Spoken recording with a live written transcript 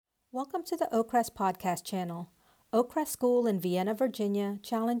Welcome to the Oakcrest Podcast channel. Oakcrest School in Vienna, Virginia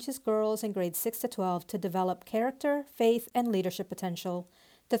challenges girls in grades 6 to 12 to develop character, faith, and leadership potential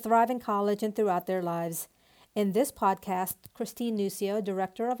to thrive in college and throughout their lives. In this podcast, Christine Nucio,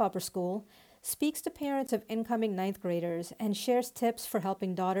 Director of Upper School, speaks to parents of incoming ninth graders and shares tips for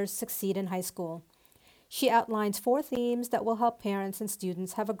helping daughters succeed in high school. She outlines 4 themes that will help parents and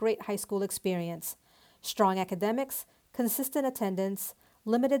students have a great high school experience: strong academics, consistent attendance,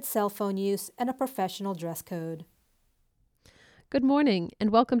 limited cell phone use, and a professional dress code. Good morning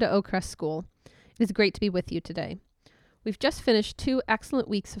and welcome to Oakcrest School. It is great to be with you today. We've just finished 2 excellent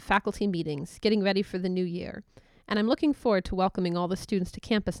weeks of faculty meetings, getting ready for the new year, and I'm looking forward to welcoming all the students to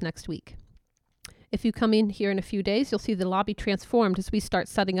campus next week. If you come in here in a few days, you'll see the lobby transformed as we start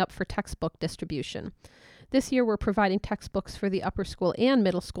setting up for textbook distribution. This year we're providing textbooks for the upper school and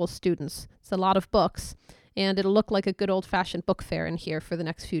middle school students. It's a lot of books, and it'll look like a good old-fashioned book fair in here for the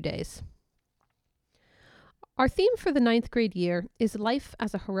next few days. Our theme for the 9th grade year is Life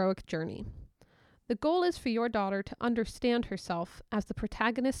as a Heroic Journey. The goal is for your daughter to understand herself as the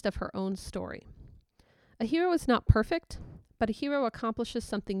protagonist of her own story. A hero is not perfect, but a hero accomplishes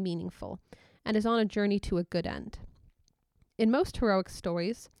something meaningful and is on a journey to a good end. In most heroic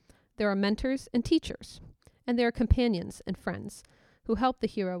stories, there are mentors and teachers, and there are companions and friends who help the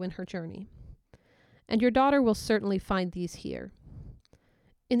hero in her journey. And your daughter will certainly find these here.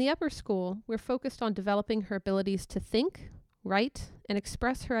 In the upper school, we're focused on developing her abilities to think, write, and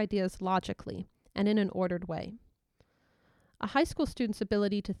express her ideas logically and in an ordered way. A high school student's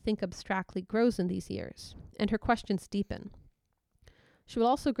ability to think abstractly grows in these years, and her questions deepen. She will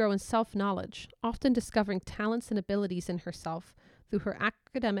also grow in self-knowledge, often discovering talents and abilities in herself through her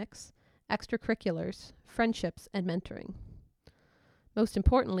academics, extracurriculars, friendships, and mentoring. Most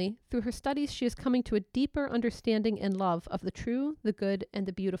importantly, through her studies, she is coming to a deeper understanding and love of the true, the good, and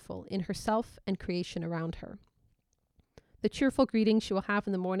the beautiful in herself and creation around her. The cheerful greetings she will have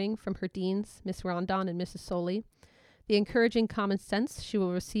in the morning from her deans, Miss Rondon and Mrs. Soley, the encouraging common sense she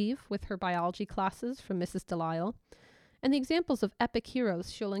will receive with her biology classes from Mrs. Delisle, and the examples of epic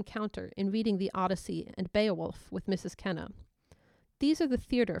heroes she'll encounter in reading the Odyssey and Beowulf with Mrs. Kenna. These are the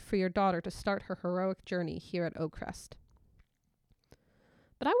theater for your daughter to start her heroic journey here at Oakcrest.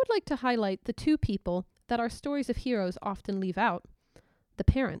 But I would like to highlight the 2 people that our stories of heroes often leave out: the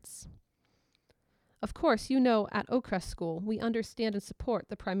parents. Of course, you know at Oakcrest School, we understand and support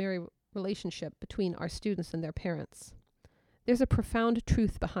the primary relationship between our students and their parents. There's a profound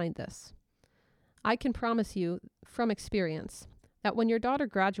truth behind this. I can promise you, from experience, that when your daughter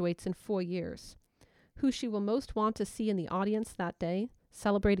graduates in 4 years, who she will most want to see in the audience that day,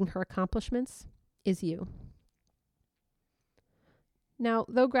 celebrating her accomplishments, is you. Now,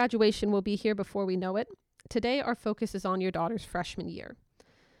 though graduation will be here before we know it, today our focus is on your daughter's freshman year.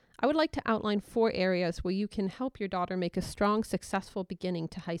 I would like to outline 4 areas where you can help your daughter make a strong, successful beginning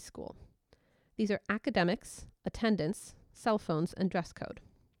to high school. These are academics, attendance, cell phones, and dress code.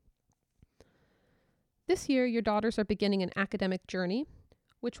 This year, your daughters are beginning an academic journey,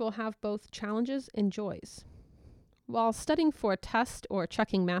 which will have both challenges and joys. While studying for a test or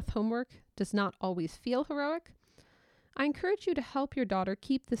checking math homework does not always feel heroic, I encourage you to help your daughter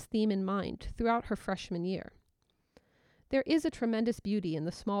keep this theme in mind throughout her freshman year. There is a tremendous beauty in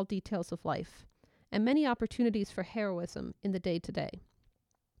the small details of life, and many opportunities for heroism in the day-to-day.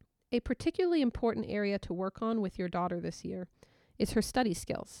 A particularly important area to work on with your daughter this year is her study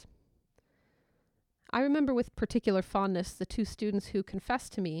skills. I remember with particular fondness the 2 students who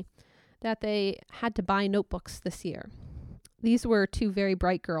confessed to me that they had to buy notebooks this year. These were 2 very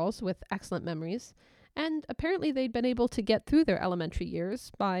bright girls with excellent memories, and apparently they'd been able to get through their elementary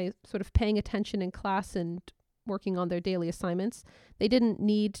years by sort of paying attention in class and working on their daily assignments. They didn't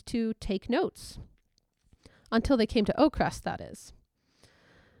need to take notes until they came to Oakcrest, that is.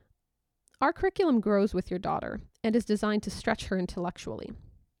 Our curriculum grows with your daughter and is designed to stretch her intellectually.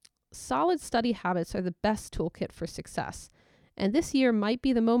 Solid study habits are the best toolkit for success, and this year might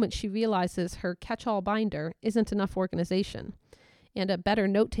be the moment she realizes her catch-all binder isn't enough organization, and a better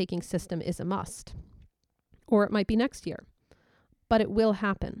note-taking system is a must. Or it might be next year, but it will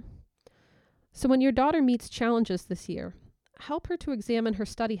happen. So when your daughter meets challenges this year, help her to examine her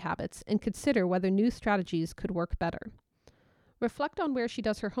study habits and consider whether new strategies could work better. Reflect on where she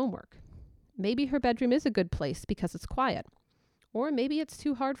does her homework. Maybe her bedroom is a good place because it's quiet, or maybe it's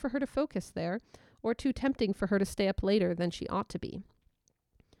too hard for her to focus there, or too tempting for her to stay up later than she ought to be.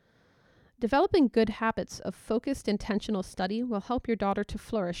 Developing good habits of focused, intentional study will help your daughter to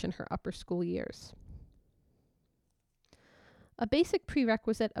flourish in her upper school years. A basic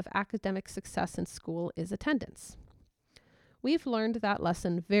prerequisite of academic success in school is attendance. We've learned that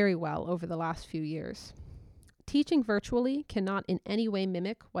lesson very well over the last few years. Teaching virtually cannot in any way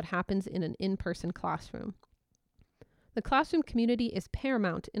mimic what happens in an in-person classroom. The classroom community is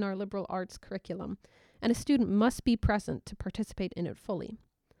paramount in our liberal arts curriculum, and a student must be present to participate in it fully.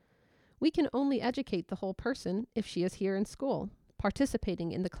 We can only educate the whole person if she is here in school,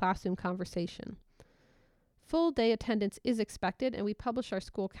 participating in the classroom conversation. Full day attendance is expected, and we publish our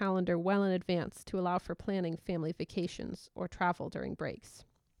school calendar well in advance to allow for planning family vacations or travel during breaks.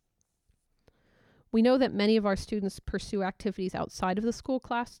 We know that many of our students pursue activities outside of the school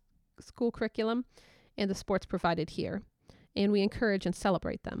curriculum and the sports provided here, and we encourage and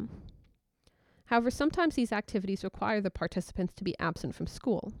celebrate them. However, sometimes these activities require the participants to be absent from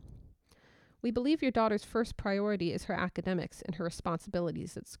school. We believe your daughter's first priority is her academics and her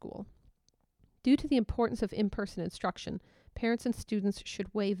responsibilities at school. Due to the importance of in-person instruction, parents and students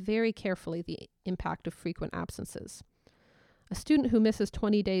should weigh very carefully the impact of frequent absences. A student who misses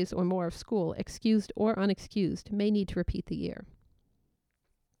 20 days or more of school, excused or unexcused, may need to repeat the year.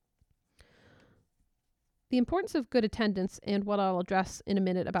 The importance of good attendance and what I'll address in a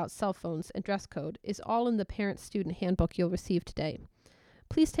minute about cell phones and dress code is all in the parent-student handbook you'll receive today.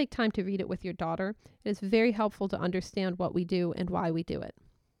 Please take time to read it with your daughter. It is very helpful to understand what we do and why we do it.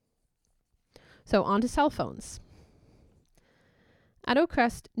 So on to cell phones. At Oak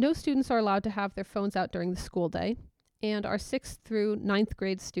Crest, no students are allowed to have their phones out during the school day, and our 6th through 9th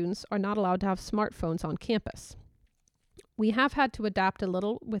grade students are not allowed to have smartphones on campus. We have had to adapt a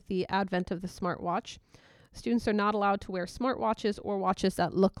little with the advent of the smartwatch. Students are not allowed to wear smartwatches or watches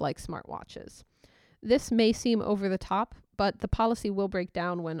that look like smartwatches. This may seem over the top, but the policy will break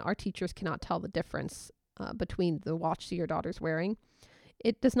down when our teachers cannot tell the difference between the watch your daughter's wearing.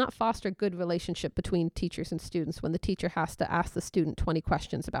 It does not foster a good relationship between teachers and students when the teacher has to ask the student 20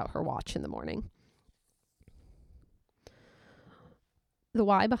 questions about her watch in the morning. The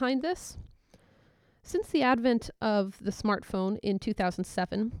why behind this? Since the advent of the smartphone in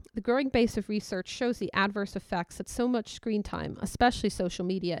 2007, the growing base of research shows the adverse effects that so much screen time, especially social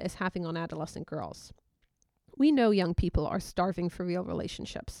media, is having on adolescent girls. We know young people are starving for real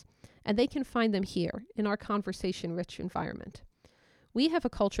relationships, and they can find them here in our conversation-rich environment. We have a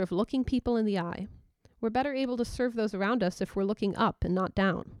culture of looking people in the eye. We're better able to serve those around us if we're looking up and not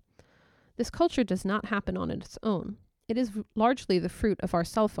down. This culture does not happen on its own. It is largely the fruit of our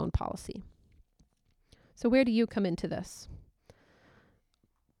cell phone policy. So where do you come into this?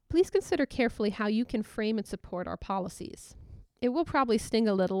 Please consider carefully how you can frame and support our policies. It will probably sting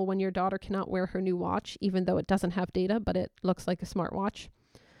a little when your daughter cannot wear her new watch, even though it doesn't have data, but it looks like a smartwatch.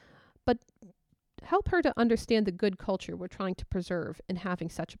 But help her to understand the good culture we're trying to preserve in having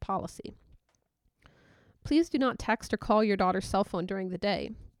such a policy. Please do not text or call your daughter's cell phone during the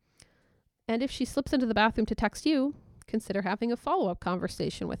day. And if she slips into the bathroom to text you, consider having a follow-up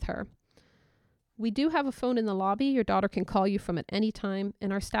conversation with her. We do have a phone in the lobby your daughter can call you from at any time,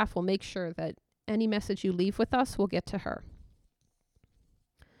 and our staff will make sure that any message you leave with us will get to her.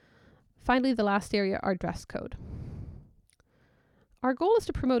 Finally, the last area, our dress code. Our goal is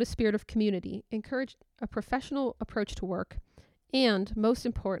to promote a spirit of community, encourage a professional approach to work, and, most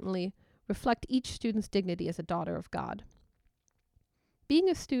importantly, reflect each student's dignity as a daughter of God. Being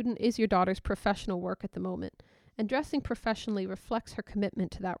a student is your daughter's professional work at the moment, and dressing professionally reflects her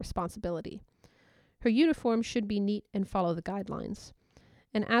commitment to that responsibility. Her uniform should be neat and follow the guidelines.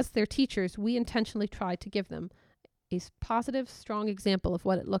 And as their teachers, we intentionally try to give them a positive, strong example of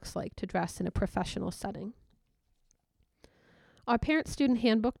what it looks like to dress in a professional setting. Our parent-student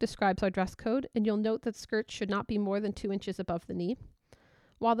handbook describes our dress code, and you'll note that skirts should not be more than 2 inches above the knee.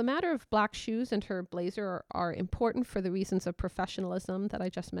 While the matter of black shoes and her blazer are important for the reasons of professionalism that I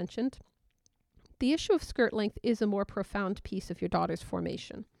just mentioned, the issue of skirt length is a more profound piece of your daughter's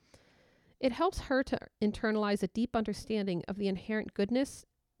formation. It helps her to internalize a deep understanding of the inherent goodness,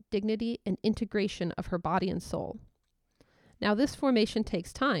 dignity, and integration of her body and soul. Now, this formation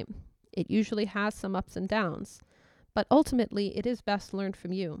takes time. It usually has some ups and downs, but ultimately it is best learned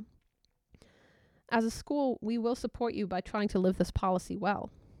from you. As a school, we will support you by trying to live this policy well.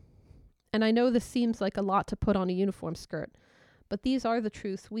 And I know this seems like a lot to put on a uniform skirt, but these are the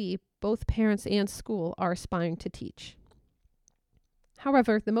truths we, both parents and school, are aspiring to teach.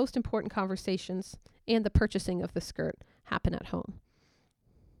 However, the most important conversations and the purchasing of the skirt happen at home.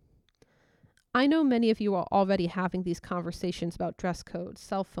 I know many of you are already having these conversations about dress codes,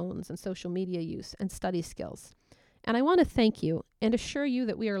 cell phones, and social media use and study skills. And I want to thank you and assure you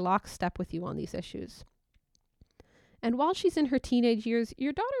that we are lockstep with you on these issues. And while she's in her teenage years,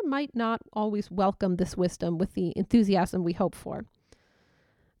 your daughter might not always welcome this wisdom with the enthusiasm we hope for.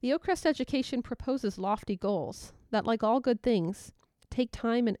 The Oak Crest Education proposes lofty goals that, like all good things, take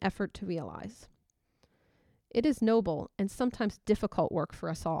time and effort to realize. It is noble and sometimes difficult work for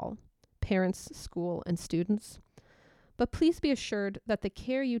us all, parents, school, and students. But please be assured that the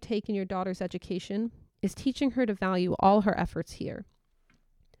care you take in your daughter's education is teaching her to value all her efforts here.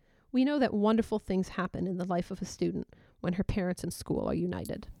 We know that wonderful things happen in the life of a student when her parents and school are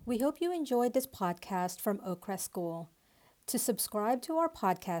united. We hope you enjoyed this podcast from Oakcrest School. To subscribe to our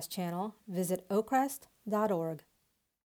podcast channel, visit oakcrest.org.